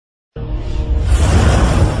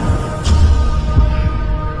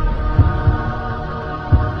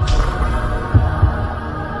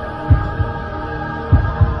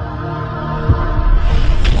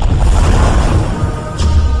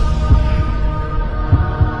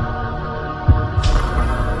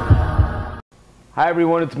Hi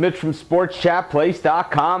everyone, it's Mitch from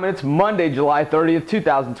SportsChatPlace.com, and it's Monday, July 30th,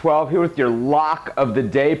 2012, here with your lock of the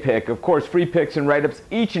day pick. Of course, free picks and write-ups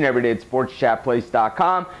each and every day at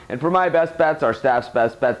SportsChatPlace.com. And for my best bets, our staff's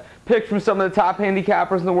best bets, picks from some of the top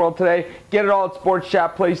handicappers in the world today. Get it all at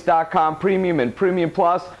SportsChatPlace.com, Premium and Premium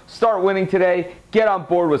Plus. Start winning today. Get on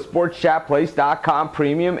board with SportsChatPlace.com,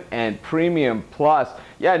 Premium and Premium Plus.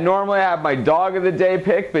 Yeah, normally I have my dog of the day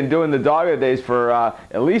pick. Been doing the dog of the days for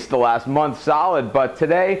at least the last month solid. But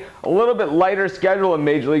today, a little bit lighter schedule in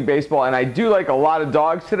Major League Baseball. And I do like a lot of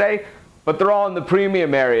dogs today, but they're all in the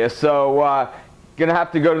premium area. So gonna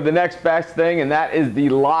have to go to the next best thing, and that is the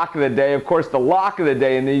lock of the day. Of course, the lock of the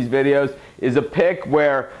day in these videos is a pick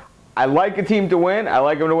where I like a team to win. I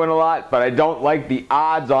like them to win a lot, but I don't like the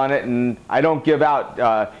odds on it, and I don't give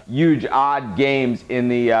out huge odd games in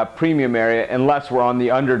the premium area unless we're on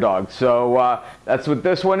the underdog. So that's what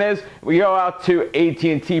this one is. We go out to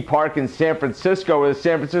AT&T Park in San Francisco, where the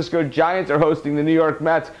San Francisco Giants are hosting the New York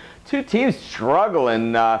Mets. Two teams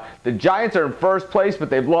struggling. The Giants are in first place, but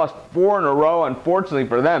they've lost 4 in a row, unfortunately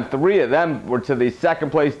for them. 3 of them were to the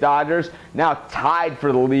second place Dodgers, now tied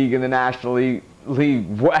for the league in the National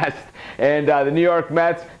League West. And the New York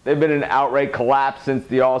Mets, they've been in an outright collapse since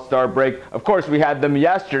the All-Star break. Of course, we had them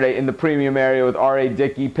yesterday in the premium area with R.A.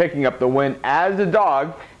 Dickey picking up the win as a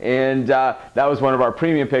dog, and that was one of our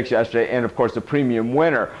premium picks yesterday, and of course a premium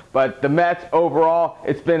winner. But the Mets overall,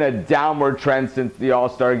 it's been a downward trend since the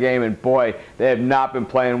All-Star game, and boy, they have not been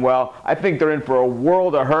playing well. I think they're in for a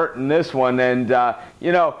world of hurt in this one, and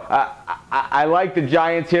you know, I like the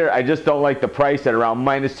Giants here. I just don't like the price at around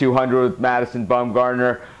 -200 with Madison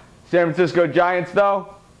Bumgarner. San Francisco Giants, though,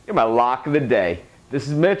 you're my lock of the day. This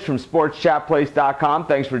is Mitch from SportsChatPlace.com.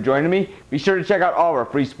 Thanks for joining me. Be sure to check out all of our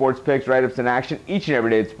free sports picks, write-ups, and action each and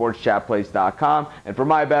every day at SportsChatPlace.com. And for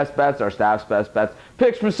my best bets, our staff's best bets,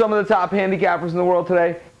 picks from some of the top handicappers in the world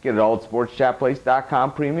today, get it all at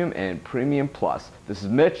SportsChatPlace.com, Premium and Premium Plus. This is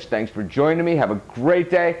Mitch. Thanks for joining me. Have a great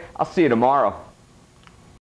day. I'll see you tomorrow.